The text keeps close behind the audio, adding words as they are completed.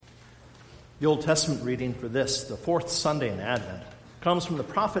The Old Testament reading for this, the fourth Sunday in Advent, comes from the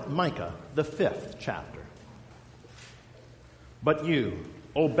prophet Micah, the 5th chapter. But you,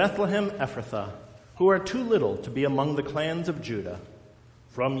 O Bethlehem Ephrathah, who are too little to be among the clans of Judah,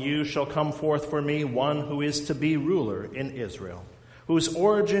 from you shall come forth for me one who is to be ruler in Israel, whose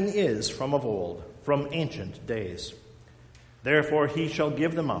origin is from of old, from ancient days. Therefore he shall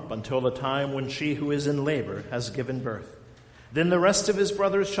give them up until the time when she who is in labor has given birth. Then the rest of his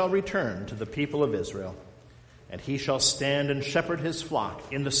brothers shall return to the people of Israel. And he shall stand and shepherd his flock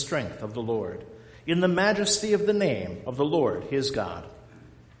in the strength of the Lord, in the majesty of the name of the Lord his God.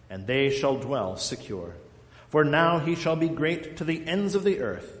 And they shall dwell secure. For now he shall be great to the ends of the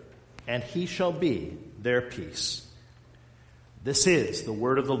earth, and he shall be their peace. This is the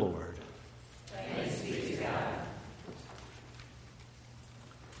word of the Lord. Thanks be to God.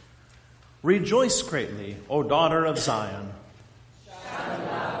 Rejoice greatly, O daughter of Zion. Shout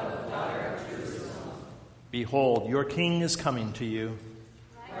aloud, O daughter of Jerusalem. Behold, your king is coming to you.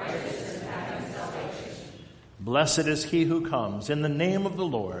 Righteous and having salvation. Blessed is he who comes in the name of the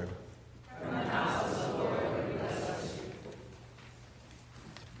Lord. From the house of the Lord we bless you.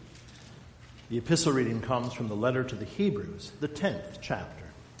 The epistle reading comes from the letter to the Hebrews, the 10th chapter.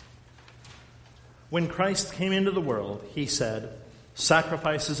 When Christ came into the world, he said,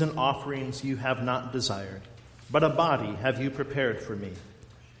 "Sacrifices and offerings you have not desired, but a body have you prepared for me.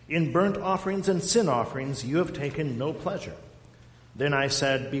 In burnt offerings and sin offerings you have taken no pleasure. Then I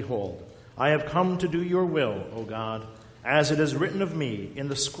said, Behold, I have come to do your will, O God, as it is written of me in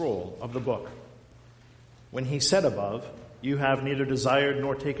the scroll of the book." When he said above, "You have neither desired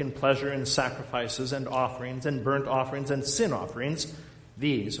nor taken pleasure in sacrifices and offerings and burnt offerings and sin offerings,"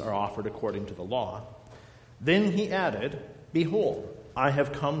 these are offered according to the law. Then he added, "Behold, I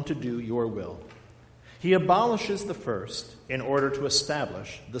have come to do your will." He abolishes the first in order to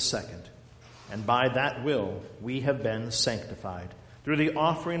establish the second. And by that will we have been sanctified, through the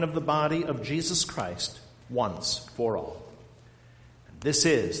offering of the body of Jesus Christ once for all. And this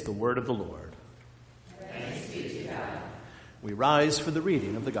is the word of the Lord. Thanks be to God. We rise for the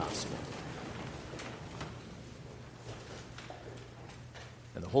reading of the gospel.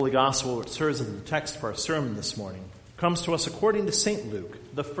 And the Holy Gospel, which serves as the text for our sermon this morning, comes to us according to St. Luke,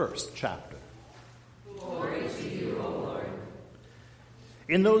 the 1st chapter. Glory to you, O Lord.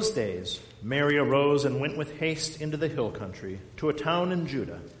 In those days, Mary arose and went with haste into the hill country to a town in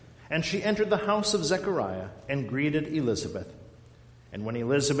Judah, and she entered the house of Zechariah and greeted Elizabeth. And when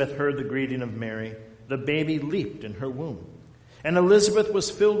Elizabeth heard the greeting of Mary, the baby leaped in her womb. And Elizabeth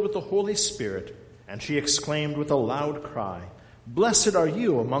was filled with the Holy Spirit, and she exclaimed with a loud cry, "Blessed are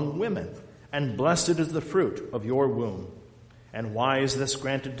you among women, and blessed is the fruit of your womb. And why is this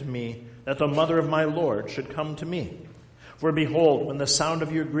granted to me, that the mother of my Lord should come to me? For behold, when the sound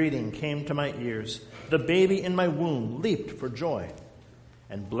of your greeting came to my ears, the baby in my womb leaped for joy.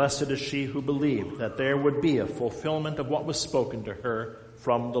 And blessed is she who believed that there would be a fulfillment of what was spoken to her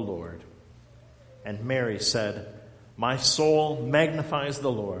from the Lord." And Mary said, "My soul magnifies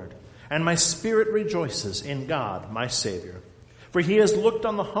the Lord, and my spirit rejoices in God my Savior. For he has looked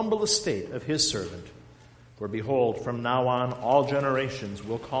on the humble estate of his servant. For behold, from now on all generations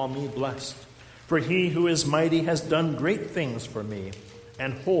will call me blessed. For he who is mighty has done great things for me,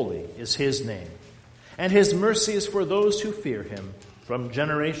 and holy is his name. And his mercy is for those who fear him, from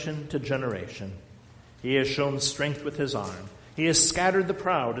generation to generation. He has shown strength with his arm. He has scattered the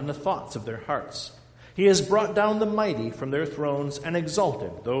proud in the thoughts of their hearts. He has brought down the mighty from their thrones and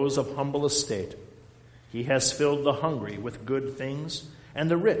exalted those of humble estate. He has filled the hungry with good things,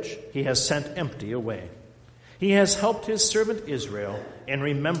 and the rich he has sent empty away. He has helped his servant Israel in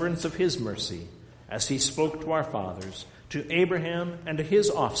remembrance of his mercy, as he spoke to our fathers, to Abraham and to his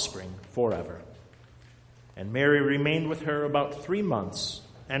offspring forever." And Mary remained with her about 3 months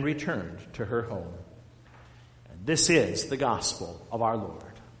and returned to her home. And this is the gospel of our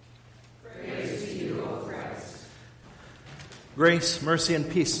Lord. Praise to you, O Christ. Grace, mercy, and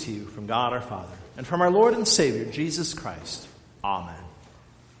peace to you from God our Father, and from our Lord and Savior, Jesus Christ. Amen.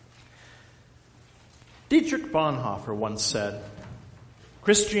 Dietrich Bonhoeffer once said,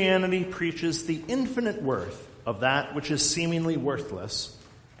 "Christianity preaches the infinite worth of that which is seemingly worthless,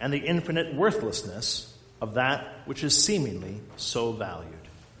 and the infinite worthlessness of that which is seemingly so valued."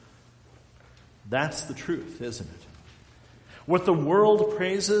 That's the truth, isn't it? What the world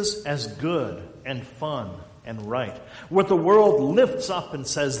praises as good and fun and right, what the world lifts up and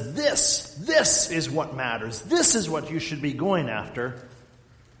says, this is what matters, this is what you should be going after,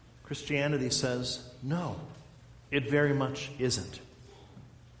 Christianity says, no, it very much isn't.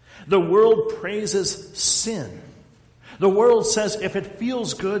 The world praises sin. The world says if it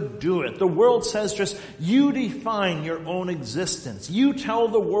feels good, do it. The world says just you define your own existence. You tell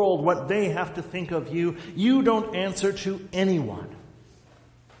the world what they have to think of you. You don't answer to anyone.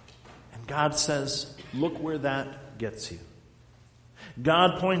 And God says, look where that gets you.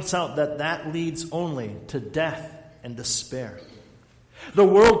 God points out that that leads only to death and despair. The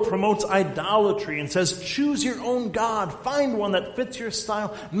world promotes idolatry and says, choose your own God. Find one that fits your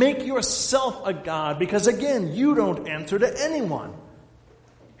style. Make yourself a God, because again, you don't answer to anyone.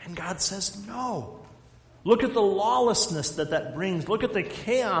 And God says, no. Look at the lawlessness that brings. Look at the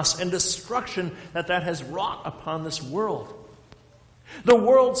chaos and destruction that has wrought upon this world. The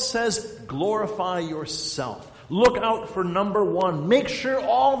world says, glorify yourself. Look out for number one. Make sure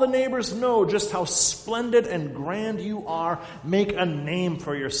all the neighbors know just how splendid and grand you are. Make a name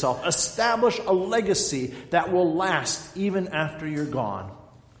for yourself. Establish a legacy that will last even after you're gone.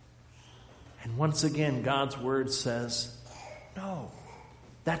 And once again, God's word says, no,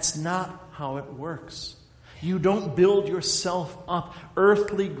 that's not how it works. You don't build yourself up.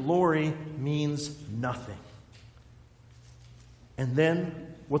 Earthly glory means nothing. And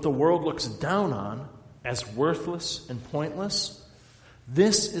then what the world looks down on as worthless and pointless,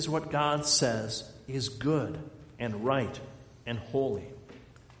 this is what God says is good and right and holy.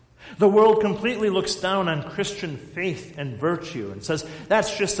 The world completely looks down on Christian faith and virtue and says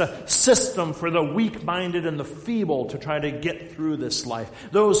that's just a system for the weak-minded and the feeble to try to get through this life.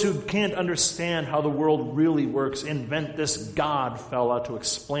 Those who can't understand how the world really works invent this God fella to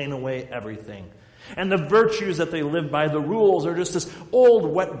explain away everything. And the virtues that they live by, the rules, are just this old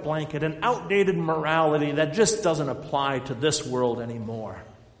wet blanket, an outdated morality that just doesn't apply to this world anymore.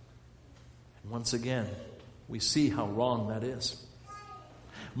 And once again, we see how wrong that is.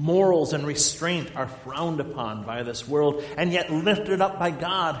 Morals and restraint are frowned upon by this world, and yet lifted up by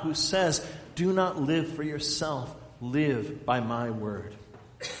God, who says, do not live for yourself, live by my word.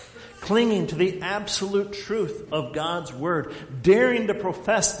 Clinging to the absolute truth of God's word, daring to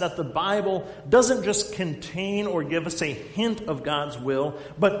profess that the Bible doesn't just contain or give us a hint of God's will,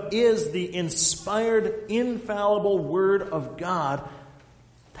 but is the inspired, infallible word of God,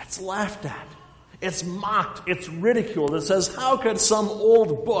 that's laughed at. It's mocked. It's ridiculed. It says, how could some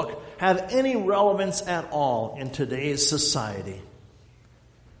old book have any relevance at all in today's society?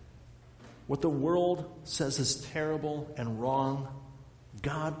 What the world says is terrible and wrong,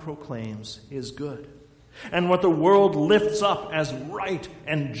 God proclaims is good. And what the world lifts up as right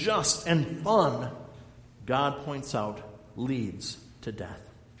and just and fun, God points out leads to death.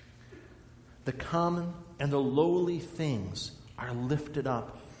 The common and the lowly things are lifted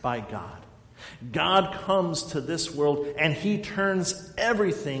up by God. God comes to this world and he turns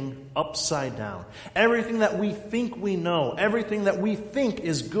everything upside down. Everything that we think we know, everything that we think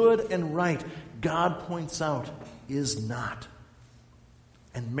is good and right, God points out is not.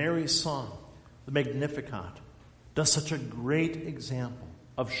 And Mary's song, the Magnificat, does such a great example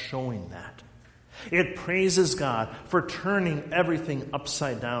of showing that. It praises God for turning everything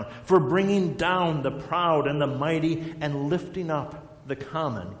upside down, for bringing down the proud and the mighty and lifting up the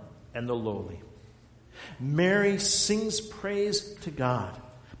common and the lowly. Mary sings praise to God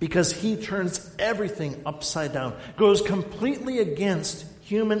because he turns everything upside down, goes completely against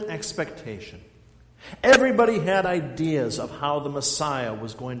human expectation. Everybody had ideas of how the Messiah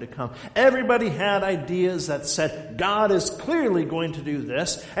was going to come. Everybody had ideas that said, God is clearly going to do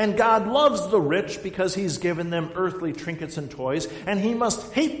this, and God loves the rich because he's given them earthly trinkets and toys, and he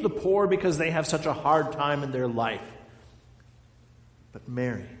must hate the poor because they have such a hard time in their life. But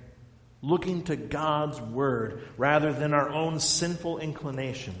Mary, looking to God's word rather than our own sinful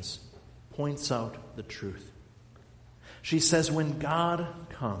inclinations, points out the truth. She says, when God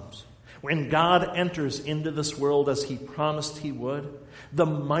comes, when God enters into this world as he promised he would, the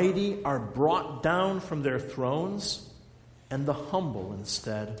mighty are brought down from their thrones, and the humble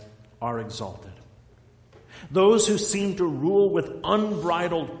instead are exalted. Those who seem to rule with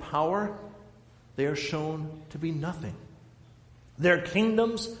unbridled power, they are shown to be nothing. Their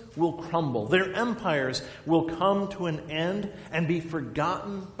kingdoms will crumble. Their empires will come to an end and be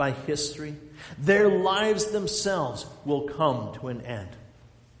forgotten by history. Their lives themselves will come to an end.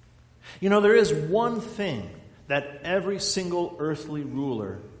 You know, there is one thing that every single earthly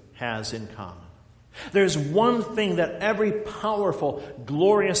ruler has in common. There's one thing that every powerful,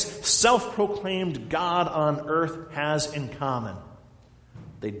 glorious, self-proclaimed God on earth has in common.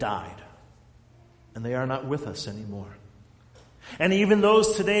 They died, and they are not with us anymore. And even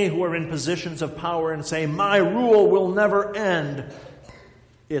those today who are in positions of power and say, my rule will never end,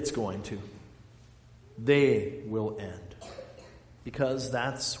 it's going to. They will end. Because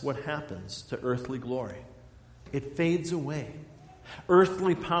that's what happens to earthly glory. It fades away.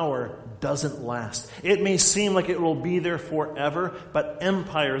 Earthly power doesn't last. It may seem like it will be there forever, but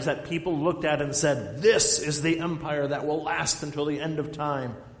empires that people looked at and said, this is the empire that will last until the end of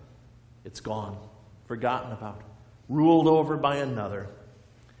time, it's gone, forgotten about, ruled over by another.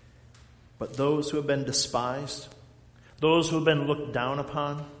 But those who have been despised, those who have been looked down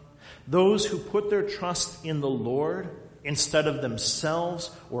upon, those who put their trust in the Lord instead of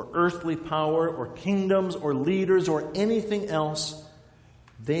themselves or earthly power or kingdoms or leaders or anything else,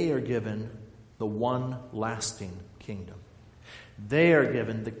 they are given the one lasting kingdom. They are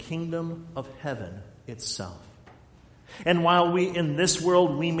given the kingdom of heaven itself. And while we in this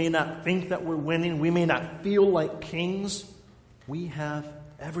world, we may not think that we're winning, we may not feel like kings, we have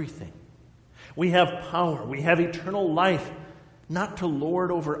everything. We have power, we have eternal life, not to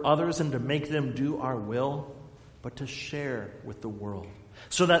lord over others and to make them do our will, but to share with the world,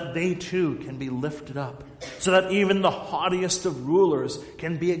 so that they too can be lifted up, so that even the haughtiest of rulers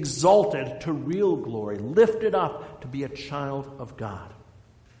can be exalted to real glory, lifted up to be a child of God.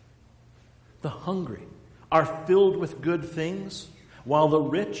 The hungry are filled with good things, while the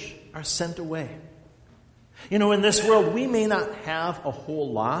rich are sent away. You know, in this world, we may not have a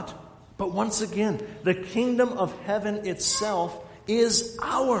whole lot, but once again, the kingdom of heaven itself is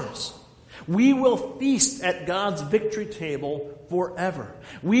ours. We will feast at God's victory table forever.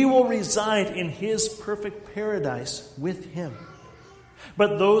 We will reside in His perfect paradise with Him.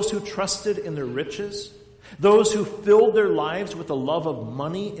 But those who trusted in their riches, those who filled their lives with a love of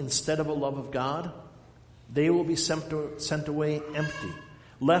money instead of a love of God, they will be sent away empty,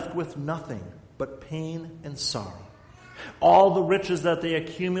 left with nothing but pain and sorrow. All the riches that they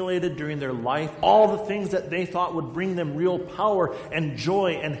accumulated during their life, all the things that they thought would bring them real power and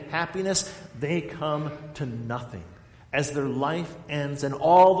joy and happiness, they come to nothing as their life ends and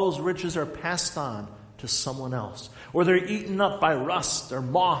all those riches are passed on to someone else. Or they're eaten up by rust or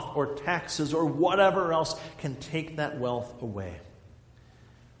moth or taxes or whatever else can take that wealth away.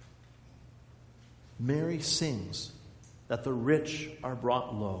 Mary sings that the rich are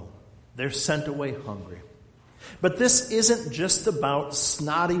brought low. They're sent away hungry. But this isn't just about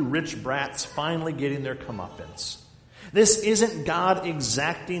snotty rich brats finally getting their comeuppance. This isn't God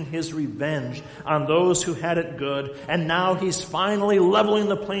exacting His revenge on those who had it good, and now He's finally leveling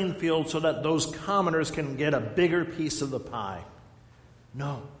the playing field so that those commoners can get a bigger piece of the pie.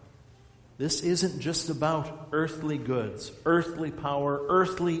 No, this isn't just about earthly goods, earthly power,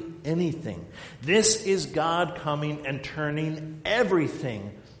 earthly anything. This is God coming and turning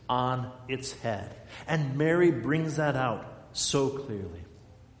everything on its head. And Mary brings that out so clearly.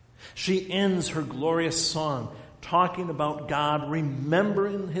 She ends her glorious song talking about God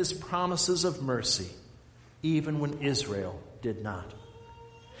remembering His promises of mercy, even when Israel did not.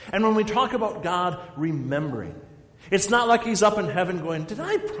 And when we talk about God remembering, it's not like He's up in heaven going, did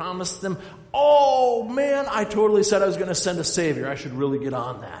I promise them? Oh man, I totally said I was going to send a Savior. I should really get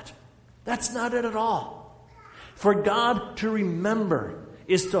on that. That's not it at all. For God to remember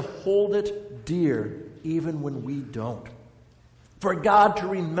is to hold it dear even when we don't. For God to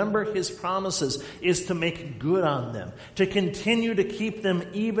remember His promises is to make good on them, to continue to keep them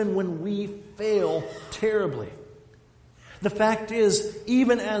even when we fail terribly. The fact is,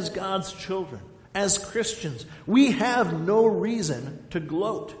 even as God's children, as Christians, we have no reason to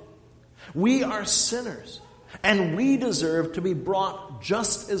gloat. We are sinners, and we deserve to be brought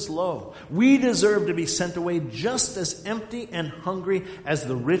just as low. We deserve to be sent away just as empty and hungry as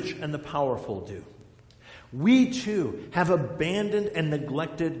the rich and the powerful do. We too have abandoned and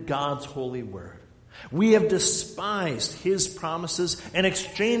neglected God's holy word. We have despised His promises and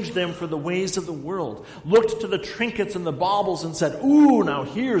exchanged them for the ways of the world, looked to the trinkets and the baubles and said, ooh, now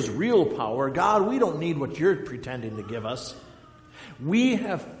here's real power. God, we don't need what you're pretending to give us. We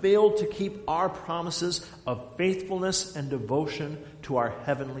have failed to keep our promises of faithfulness and devotion to our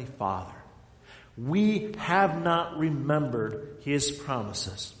Heavenly Father. We have not remembered His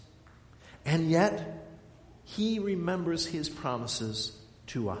promises. And yet, He remembers His promises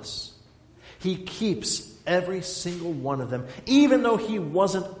to us. He keeps every single one of them, even though He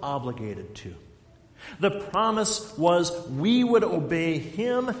wasn't obligated to. The promise was we would obey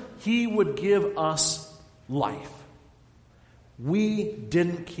Him, He would give us life. We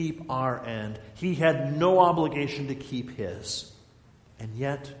didn't keep our end. He had no obligation to keep His. And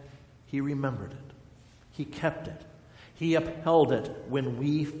yet, He remembered it. He kept it. He upheld it when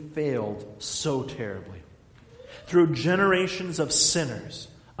we failed so terribly. Through generations of sinners,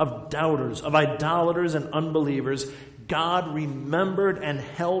 of doubters, of idolaters and unbelievers, God remembered and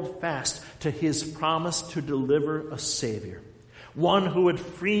held fast to His promise to deliver a Savior. one who would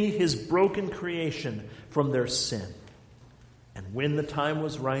free his broken creation from their sin. And when the time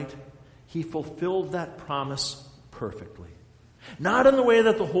was right, he fulfilled that promise perfectly. Not in the way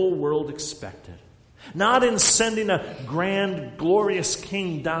that the whole world expected. Not in sending a grand, glorious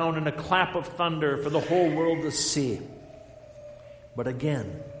king down in a clap of thunder for the whole world to see. But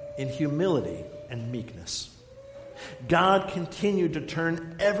again, in humility and meekness. God continued to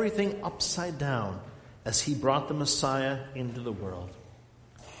turn everything upside down as he brought the Messiah into the world.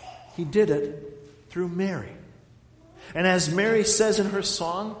 He did it through Mary. And as Mary says in her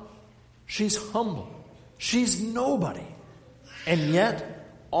song, she's humble. She's nobody. And yet,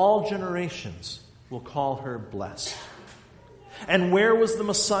 all generations will call her blessed. And where was the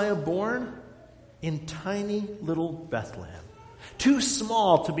Messiah born? In tiny little Bethlehem. Too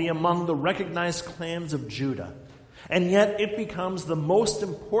small to be among the recognized clans of Judah. And yet it becomes the most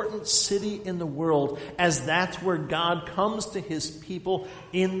important city in the world, as that's where God comes to his people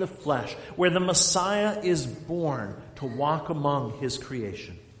in the flesh, where the Messiah is born to walk among his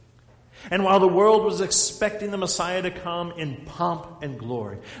creation. And while the world was expecting the Messiah to come in pomp and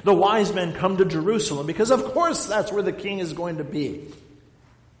glory, the wise men come to Jerusalem because of course that's where the king is going to be.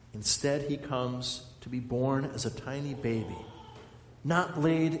 Instead, he comes to be born as a tiny baby, not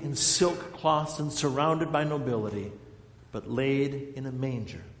laid in silk cloths and surrounded by nobility, but laid in a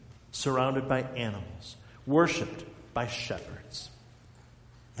manger, surrounded by animals, worshipped by shepherds.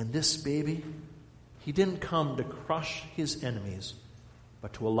 And this baby, he didn't come to crush his enemies,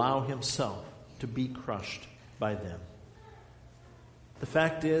 but to allow himself to be crushed by them. The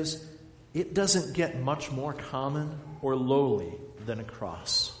fact is, it doesn't get much more common or lowly than a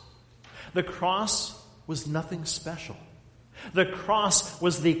cross. The cross was nothing special. The cross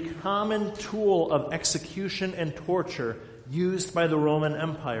was the common tool of execution and torture used by the Roman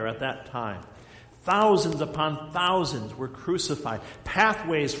Empire at that time. Thousands upon thousands were crucified.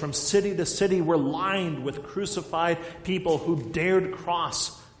 Pathways from city to city were lined with crucified people who dared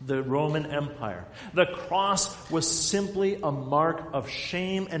cross the Roman Empire. The cross was simply a mark of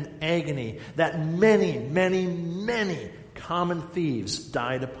shame and agony that many, many, many common thieves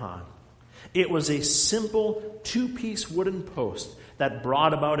died upon. It was a simple two-piece wooden post that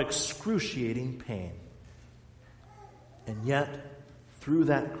brought about excruciating pain. And yet, through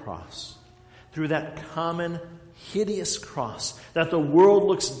that cross, through that common, hideous cross that the world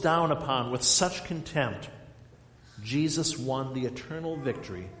looks down upon with such contempt, Jesus won the eternal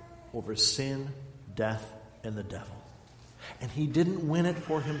victory over sin, death, and the devil. And he didn't win it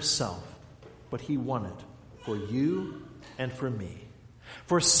for himself, but he won it for you and for me.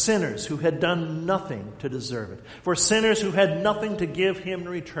 For sinners who had done nothing to deserve it. For sinners who had nothing to give him in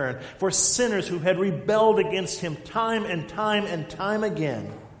return. For sinners who had rebelled against him time and time and time again.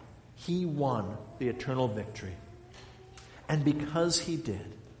 He won the eternal victory. And because he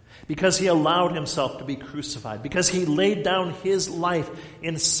did, because he allowed himself to be crucified, because he laid down his life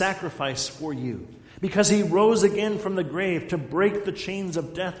in sacrifice for you, because he rose again from the grave to break the chains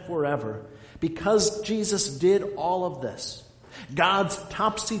of death forever, because Jesus did all of this, God's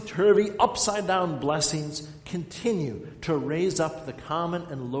topsy-turvy, upside-down blessings continue to raise up the common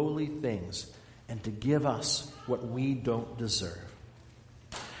and lowly things and to give us what we don't deserve.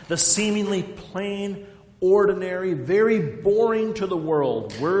 The seemingly plain, ordinary, very boring to the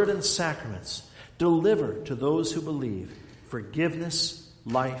world word and sacraments deliver to those who believe forgiveness,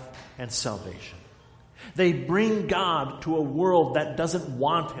 life, and salvation. They bring God to a world that doesn't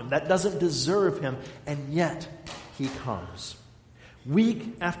want him, that doesn't deserve him, and yet he comes.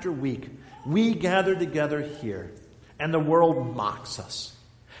 Week after week, we gather together here, and the world mocks us.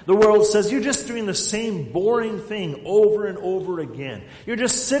 The world says, you're just doing the same boring thing over and over again. You're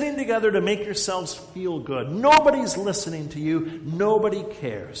just sitting together to make yourselves feel good. Nobody's listening to you. Nobody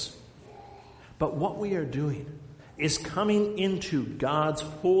cares. But what we are doing is coming into God's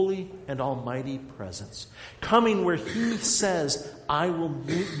holy and almighty presence. Coming where he says, I will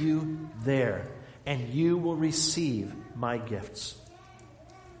meet you there, and you will receive my gifts.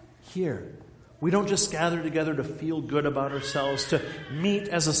 Here, we don't just gather together to feel good about ourselves, to meet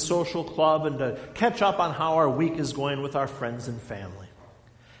as a social club and to catch up on how our week is going with our friends and family.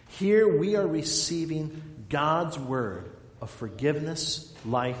 Here we are receiving God's word of forgiveness,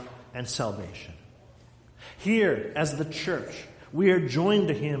 life, and salvation. Here, as the church, we are joined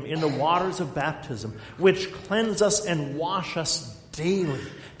to him in the waters of baptism, which cleanse us and wash us daily,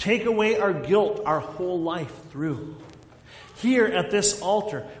 take away our guilt our whole life through. Here at this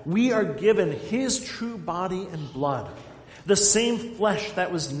altar, we are given his true body and blood, the same flesh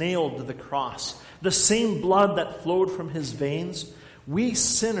that was nailed to the cross, the same blood that flowed from his veins. We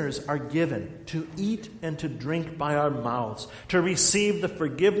sinners are given to eat and to drink by our mouths, to receive the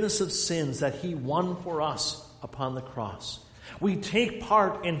forgiveness of sins that he won for us upon the cross. We take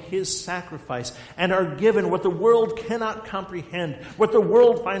part in his sacrifice and are given what the world cannot comprehend, what the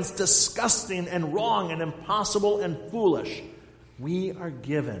world finds disgusting and wrong and impossible and foolish. We are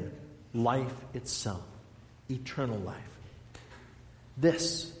given life itself, eternal life.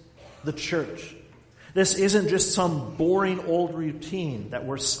 This, the church, this isn't just some boring old routine that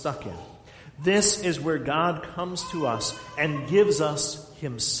we're stuck in. This is where God comes to us and gives us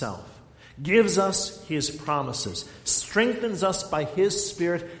himself, gives us his promises, strengthens us by his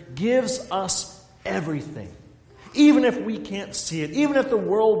Spirit, gives us everything. Even if we can't see it, even if the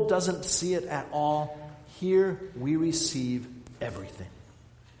world doesn't see it at all, here we receive everything.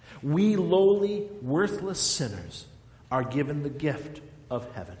 We lowly, worthless sinners are given the gift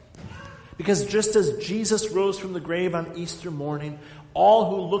of heaven. Because just as Jesus rose from the grave on Easter morning,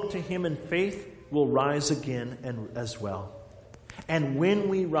 all who look to him in faith will rise again and as well. And when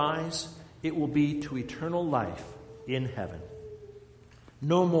we rise, it will be to eternal life in heaven.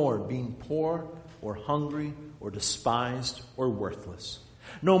 No more being poor or hungry or despised or worthless.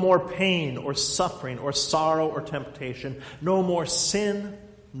 No more pain or suffering or sorrow or temptation. No more sin,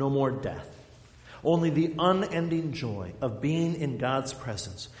 no more death. Only the unending joy of being in God's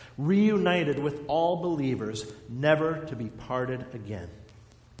presence, reunited with all believers, never to be parted again.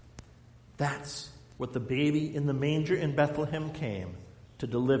 That's what the baby in the manger in Bethlehem came to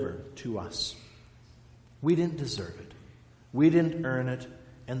deliver to us. We didn't deserve it. We didn't earn it,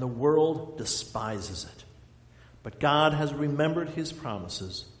 and the world despises it. But God has remembered his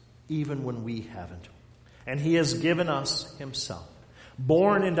promises even when we haven't. And he has given us himself,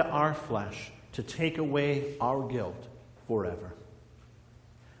 born into our flesh, to take away our guilt forever.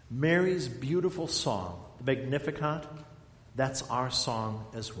 Mary's beautiful song, the Magnificat, that's our song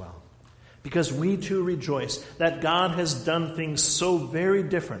as well. Because we too rejoice that God has done things so very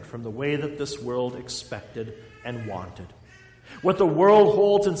different from the way that this world expected and wanted. What the world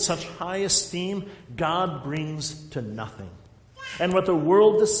holds in such high esteem, God brings to nothing. And what the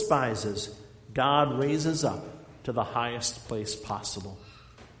world despises, God raises up to the highest place possible.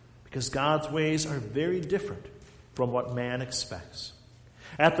 Because God's ways are very different from what man expects.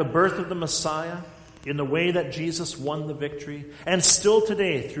 At the birth of the Messiah, in the way that Jesus won the victory, and still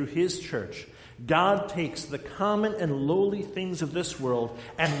today through his church, God takes the common and lowly things of this world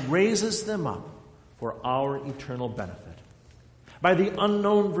and raises them up for our eternal benefit. By the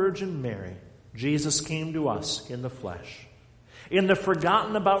unknown Virgin Mary, Jesus came to us in the flesh. In the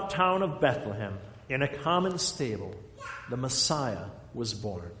forgotten about town of Bethlehem, in a common stable, the Messiah was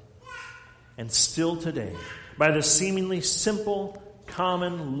born. And still today, by the seemingly simple,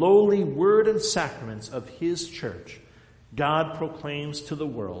 common, lowly word and sacraments of his church, God proclaims to the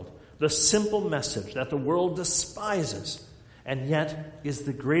world the simple message that the world despises and yet is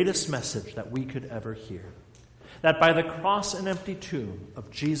the greatest message that we could ever hear. That by the cross and empty tomb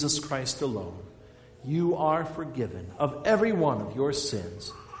of Jesus Christ alone, you are forgiven of every one of your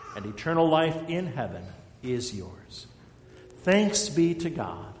sins, and eternal life in heaven is yours. Thanks be to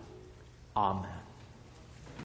God. Amen.